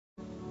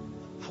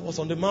was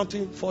on the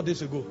mountain 4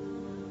 days ago.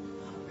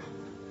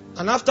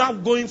 And after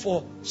going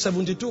for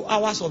 72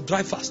 hours of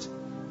dry fast,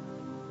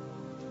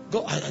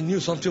 God, I knew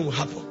something would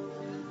happen.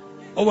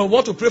 Or we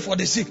want to pray for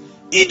the sick.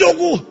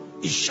 Idogu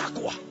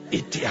ishakwa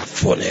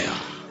itiafonea.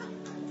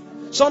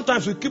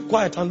 Sometimes we keep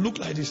quiet and look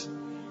like this.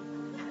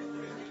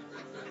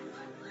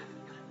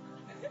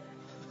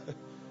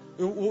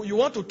 You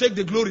want to take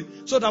the glory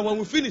so that when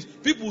we finish,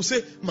 people will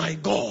say, my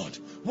God,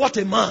 what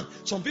a man.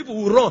 Some people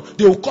will run.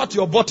 They will cut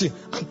your button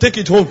and take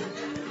it home.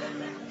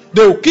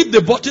 They will keep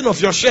the button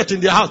of your shirt in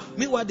their house.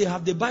 Meanwhile, they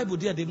have the Bible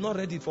there. They've not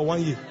read it for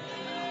 1 year.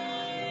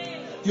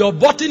 Your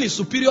button is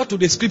superior to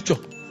the scripture.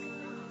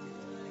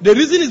 The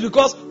reason is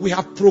because we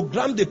have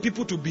programmed the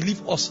people to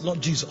believe us, not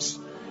Jesus.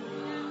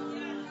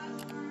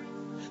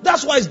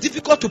 That's why it's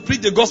difficult to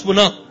preach the gospel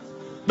now.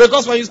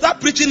 Because when you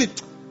start preaching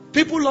it,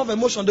 people love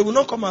emotion. They will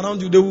not come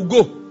around you. They will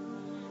go.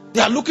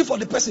 They are looking for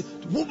the person.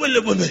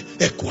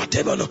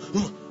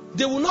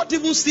 They will not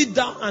even sit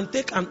down and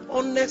take an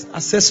honest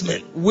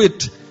assessment.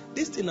 Wait,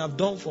 this thing I've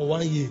done for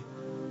 1 year.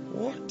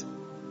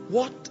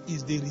 What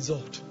is the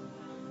result?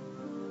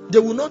 They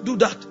will not do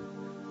that.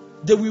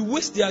 They will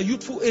waste their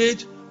youthful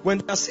age. When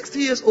they are 60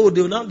 years old,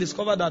 they will now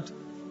discover that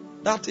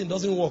that thing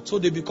doesn't work. So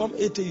they become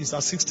atheists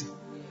at 60.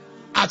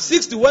 At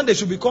 60, when they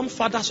should become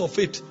fathers of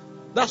faith,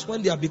 that's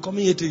when they are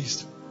becoming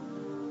atheists.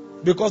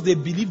 Because they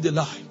believe the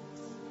lie.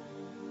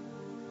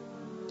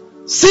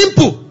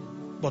 Simple,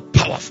 but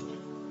powerful.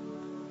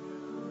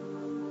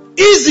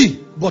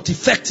 Easy, but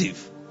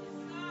effective.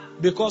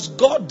 Because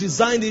God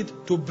designed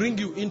it to bring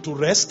you into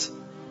rest.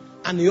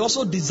 And He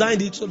also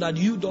designed it so that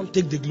you don't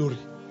take the glory.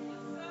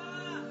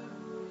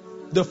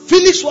 The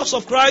finished works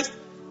of Christ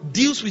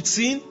deals with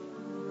sin.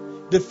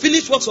 The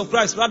finished works of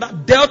Christ rather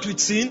dealt with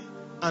sin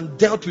and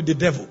dealt with the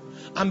devil.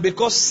 And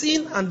because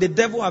sin and the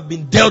devil have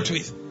been dealt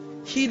with,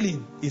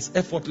 healing is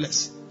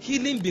effortless.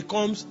 Healing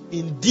becomes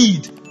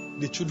indeed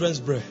the children's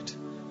bread.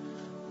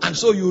 And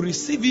so you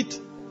receive it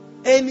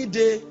any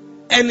day,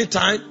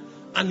 anytime,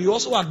 and you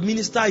also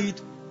administer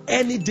it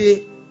any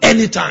day,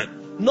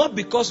 anytime. Not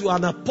because you are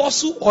an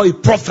apostle or a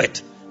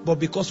prophet, but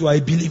because you are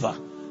a believer.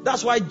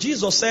 That's why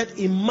Jesus said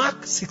in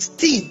Mark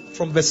 16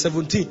 from verse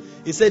 17,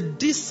 He said,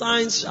 these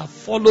signs shall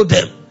follow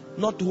them,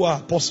 not who are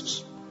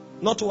apostles,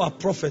 not who are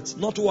prophets,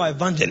 not who are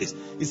evangelists.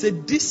 He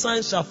said, these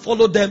signs shall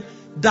follow them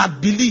that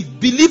believe.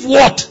 Believe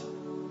what?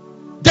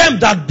 Them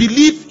that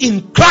believe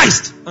in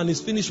Christ and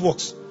His finished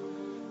works.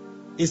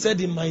 He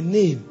said, in my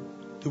name,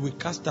 they will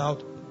cast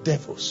out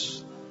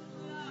devils.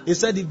 He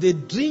said, if they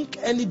drink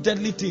any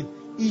deadly thing,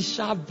 it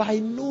shall by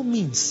no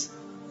means.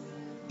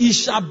 It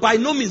shall by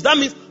no means. That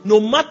means no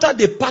matter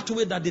the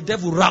pathway that the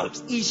devil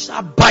routes, it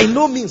shall by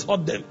no means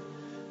hurt them.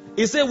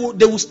 He said,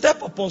 they will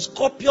step upon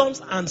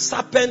scorpions and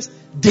serpents,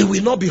 they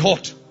will not be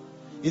hurt.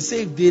 He said,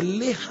 if they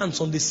lay hands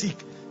on the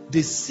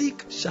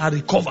sick shall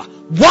recover.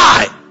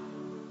 Why?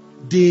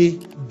 They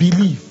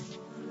believe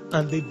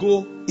and they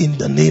go in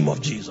the name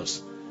of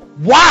Jesus.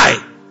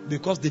 Why?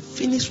 Because the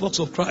finished works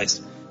of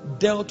Christ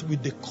dealt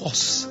with the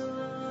cause.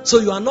 So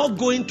you are not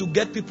going to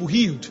get people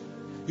healed.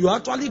 You are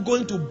actually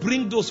going to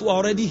bring those who are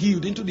already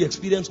healed into the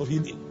experience of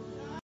healing.